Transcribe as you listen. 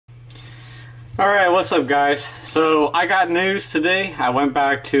Alright, what's up guys? So I got news today. I went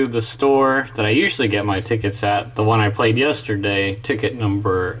back to the store that I usually get my tickets at, the one I played yesterday, ticket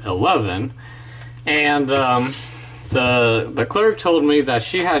number 11. And the clerk told me that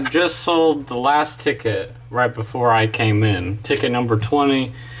she had just sold the last ticket right before I came in, ticket number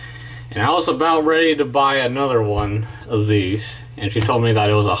 20. And I was about ready to buy another one of these. And she told me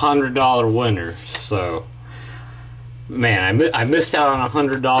that it was a $100 winner. So, man, I missed out on a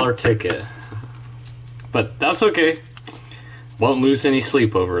 $100 ticket. But that's okay. Won't lose any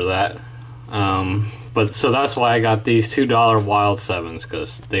sleep over that. But so that's why I got these $2 Wild 7s,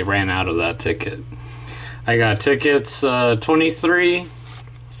 because they ran out of that ticket. I got tickets 23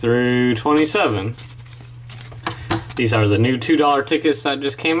 through 27. These are the new $2 tickets that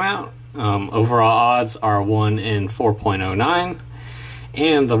just came out. Overall odds are 1 in 4.09.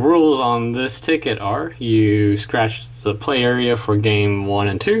 And the rules on this ticket are: you scratch the play area for game 1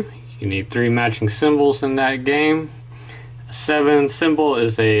 and 2. You need 3 matching symbols in that game. 7 symbol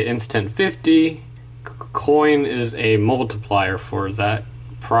is a instant 50. Coin is a multiplier for that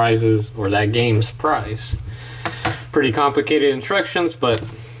prizes or that game's prize. Pretty complicated instructions, but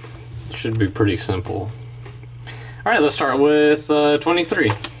it should be pretty simple. Alright, let's start with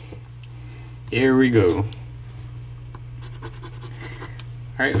 23. Here we go.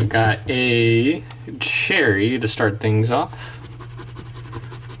 Alright, we got a cherry to start things off.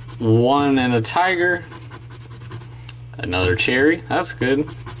 1 and a tiger. Another cherry, that's good.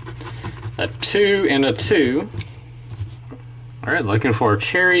 A 2 and a 2. Alright, looking for a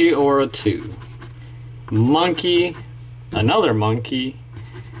cherry or a 2. Monkey, another monkey,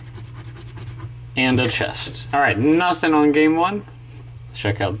 and a chest. Alright, nothing on game 1. Let's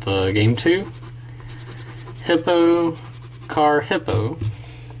check out the game 2. Hippo, car, hippo.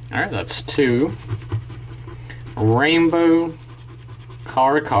 Alright, that's 2. Rainbow,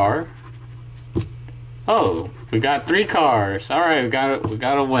 car. Oh, we got 3 cars. Alright, we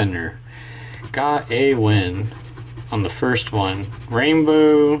got a winner. Got a win on the first one.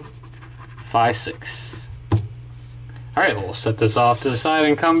 Rainbow 5-6. Alright, we'll set this off to the side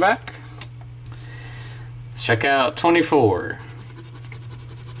and come back. Let's check out 24.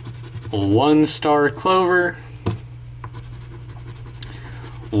 1 star clover.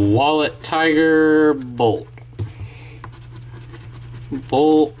 Wallet, tiger, bolt.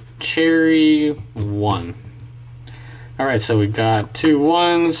 Bolt, cherry, 1. Alright, so we got 2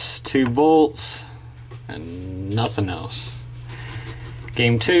 1s, 2 bolts, and nothing else.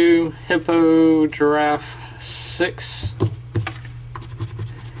 Game 2, hippo, giraffe, 6.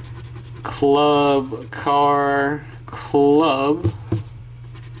 Club, car, club.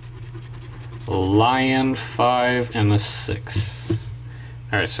 Lion, 5, and a 6.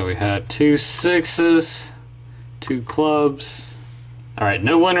 Alright, so we had 2 6s, 2 clubs. Alright,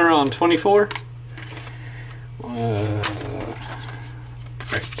 no winner on 24. Right,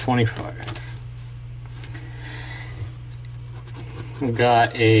 25. We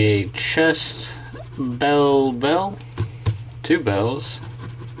got a chest, bell, 2 bells,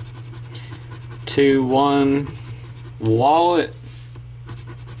 2 1 wallet,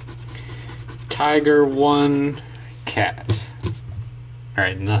 tiger, 1 cat.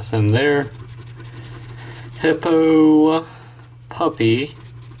 Alright, nothing there. Hippo, puppy,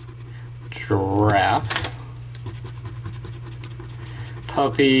 giraffe,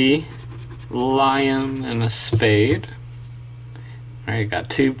 puppy, lion, and a spade. Alright, got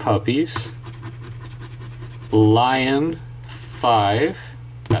 2 puppies. Lion, 5.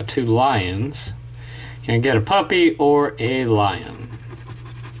 Got 2 lions. Can I get a puppy or a lion?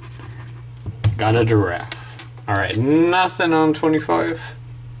 Got a giraffe. Alright, nothing on 25.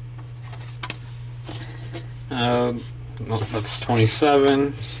 No, that's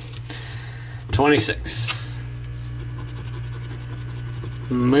 27. 26.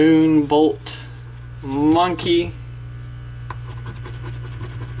 Moon, bolt, monkey,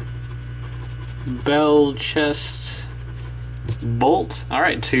 bell, chest, bolt.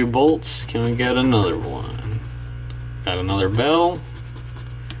 Alright, 2 bolts. Can we get another one? Got another bell.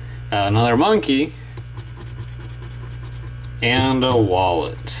 Got another monkey. And a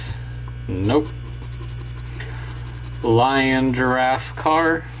wallet. Nope. Lion, giraffe,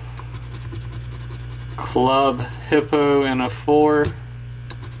 car. Club, hippo, and a 4.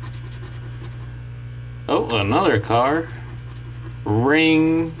 Oh, another car.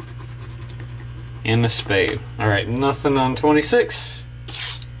 Ring, and a spade. Alright, nothing on 26.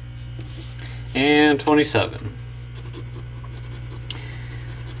 And 27.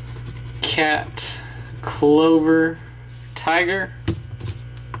 Cat, clover, tiger.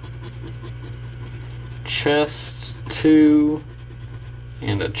 Chest, 2,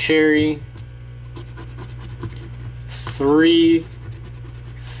 and a cherry. 3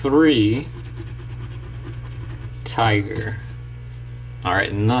 3 Tiger.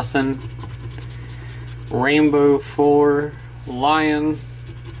 Alright, nothing. Rainbow 4 Lion.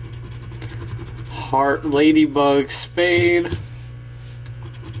 Heart Ladybug Spade.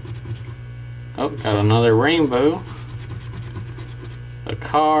 Oh, got another rainbow. A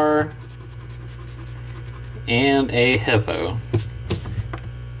car. And a hippo.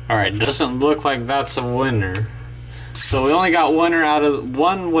 Alright, doesn't look like that's a winner. So we only got one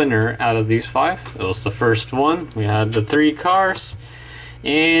winner out of these 5. It was the first one. We had the 3 cars.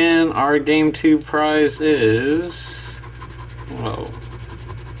 And our game 2 prize is, whoa,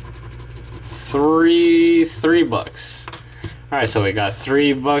 $3 bucks. Alright, so we got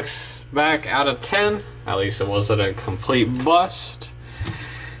 $3 back out of 10. At least it wasn't a complete bust.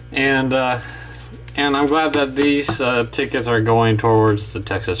 And I'm glad that these tickets are going towards the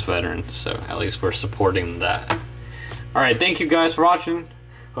Texas veterans, so at least we're supporting that. Alright, thank you guys for watching.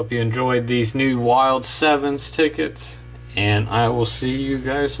 Hope you enjoyed these new Wild 7s tickets, and I will see you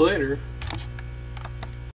guys later.